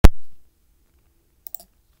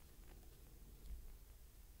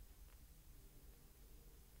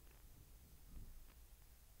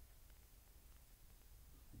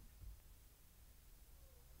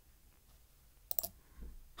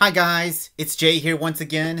Hi guys, it's Jay here once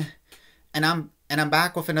again, and I'm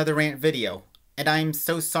back with another rant video. And I'm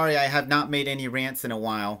so sorry I have not made any rants in a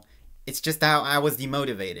while. It's just how I was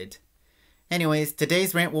demotivated. Anyways,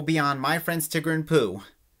 today's rant will be on My Friends Tigger and Pooh.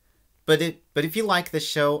 But if you like this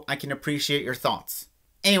show, I can appreciate your thoughts.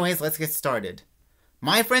 Anyways, let's get started.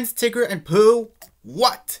 My Friends Tigger and Pooh?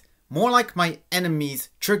 What? More like my enemies,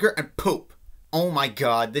 Trigger and Poop. Oh my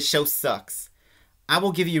god, this show sucks. I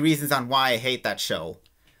will give you reasons on why I hate that show.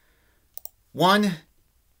 1.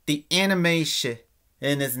 The animation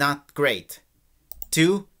is not great.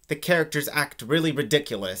 2. The characters act really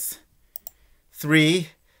ridiculous. 3.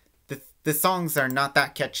 The songs are not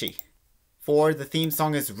that catchy. 4. The theme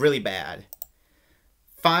song is really bad.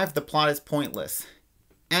 5. The plot is pointless.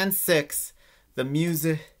 And 6. The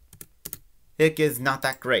music is not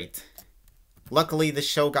that great. Luckily, the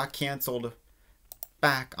show got cancelled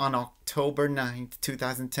back on October 9th,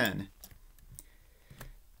 2010.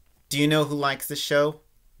 Do you know who likes the show?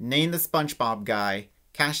 Name the SpongeBob guy.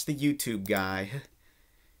 Cash the YouTube guy.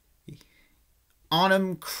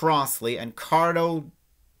 Autumn Crossley and Cardo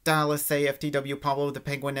Dallas AFTW Pablo the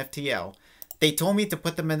Penguin FTL. They told me to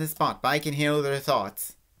put them in the spot, but I can hear their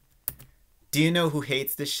thoughts. Do you know who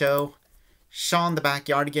hates the show? Sean the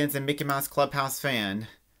Backyardigans and Mickey Mouse Clubhouse fan.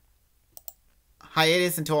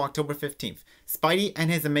 Hiatus until October 15th. Spidey and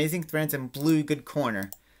his amazing threads and Blue Good Corner.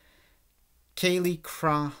 Kaylee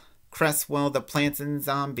Cresswell, the Plants and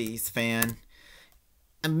Zombies fan.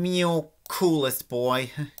 Emil Coolest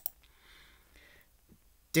Boy.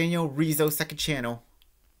 Daniel Rizzo, second channel.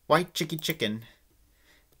 White Chicky Chicken.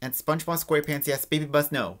 And SpongeBob SquarePants, yes, Baby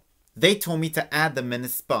Buzz, no. They told me to add them in the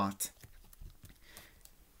spot.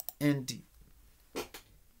 And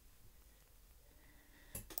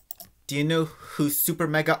do you know who Super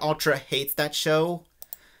Mega Ultra hates that show?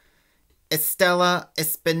 Estella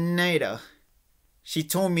Espineda. She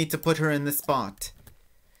told me to put her in the spot.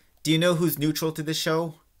 Do you know who's neutral to the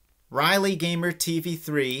show? Riley Gamer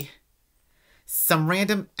TV3. Some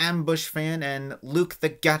random Ambush fan and Luke the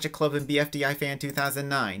Gacha Club and BFDI fan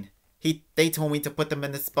 2009. They told me to put them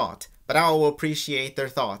in the spot, but I will appreciate their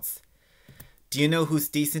thoughts. Do you know who's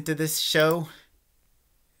decent to this show?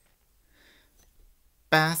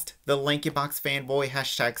 Bast, the Lanky Box fanboy,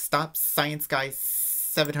 hashtag Stop Science Guy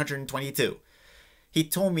 722. He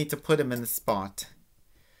told me to put him in the spot.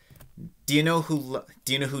 Do you know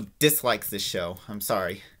who dislikes this show? I'm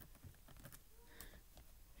sorry.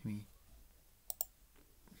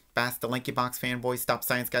 Bast, the Lanky Box fanboy, Stop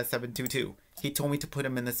Science Guy 722. He told me to put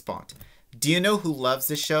him in the spot. Do you know who loves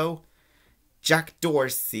the show? Jack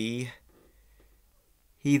Dorsey.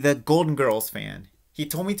 He the Golden Girls fan. He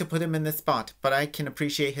told me to put him in this spot, but I can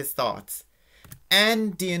appreciate his thoughts.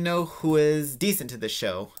 And do you know who is decent to the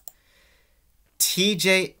show?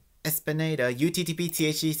 TJ Espineda, UTTP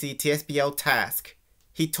THEC TSBL Task.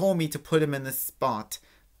 He told me to put him in this spot,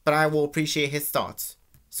 but I will appreciate his thoughts.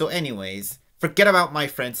 So anyways, forget about My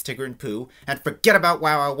Friends Tigger and Pooh, and forget about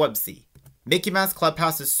Wow Wubsy. Mickey Mouse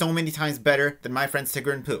Clubhouse is so many times better than My Friends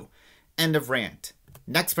Tigger and Pooh. End of rant.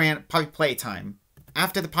 Next rant, Poppy Playtime.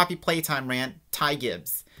 After the Poppy Playtime rant, Ty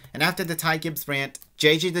Gibbs. And after the Ty Gibbs rant,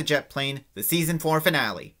 JJ the Jet Plane, the Season 4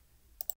 finale.